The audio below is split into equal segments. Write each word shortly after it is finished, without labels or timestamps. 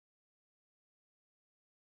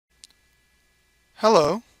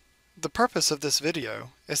Hello! The purpose of this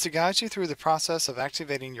video is to guide you through the process of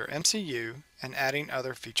activating your MCU and adding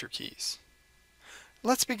other feature keys.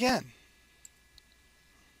 Let's begin.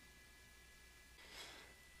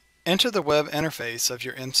 Enter the web interface of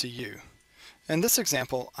your MCU. In this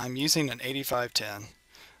example, I'm using an 8510.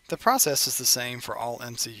 The process is the same for all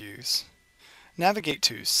MCUs. Navigate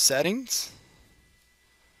to Settings,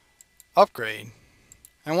 Upgrade,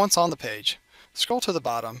 and once on the page, scroll to the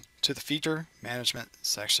bottom to the Feature Management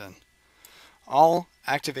section. All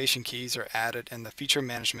activation keys are added in the Feature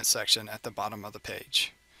Management section at the bottom of the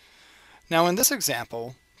page. Now in this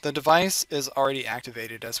example, the device is already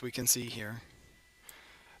activated, as we can see here.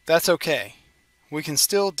 That's okay. We can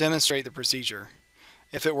still demonstrate the procedure.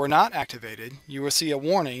 If it were not activated, you will see a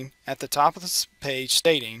warning at the top of this page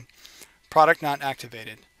stating, "Product not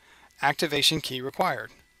activated. Activation key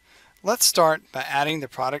required." Let's start by adding the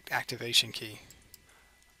product activation key.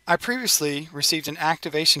 I previously received an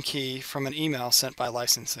activation key from an email sent by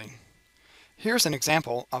licensing. Here's an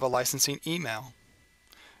example of a licensing email.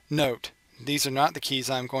 Note, these are not the keys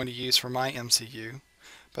I'm going to use for my MCU,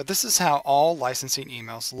 but this is how all licensing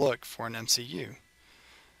emails look for an MCU.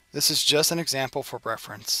 This is just an example for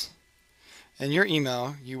reference. In your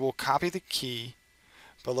email, you will copy the key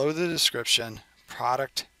below the description,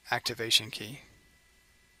 Product Activation Key.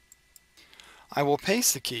 I will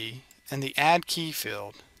paste the key in the Add Key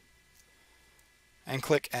field and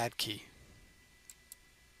click Add Key.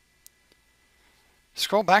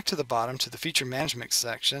 Scroll back to the bottom to the Feature Management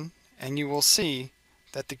section and you will see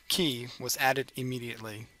that the key was added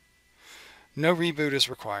immediately. No reboot is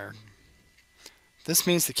required. This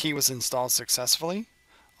means the key was installed successfully.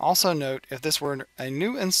 Also note, if this were a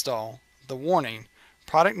new install, the warning,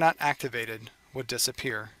 "Product not activated," would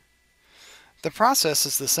disappear. The process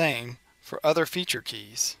is the same for other feature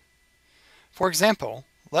keys. For example,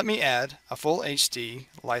 let me add a full HD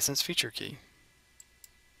license feature key.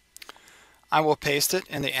 I will paste it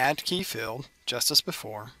in the Add Key field just as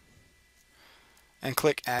before and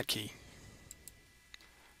click Add Key.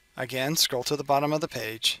 Again, scroll to the bottom of the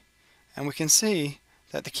page and we can see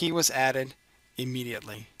that the key was added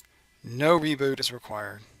immediately. No reboot is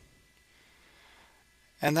required.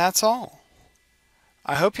 And that's all.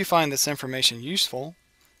 I hope you find this information useful.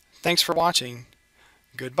 Thanks for watching.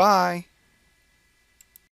 Goodbye.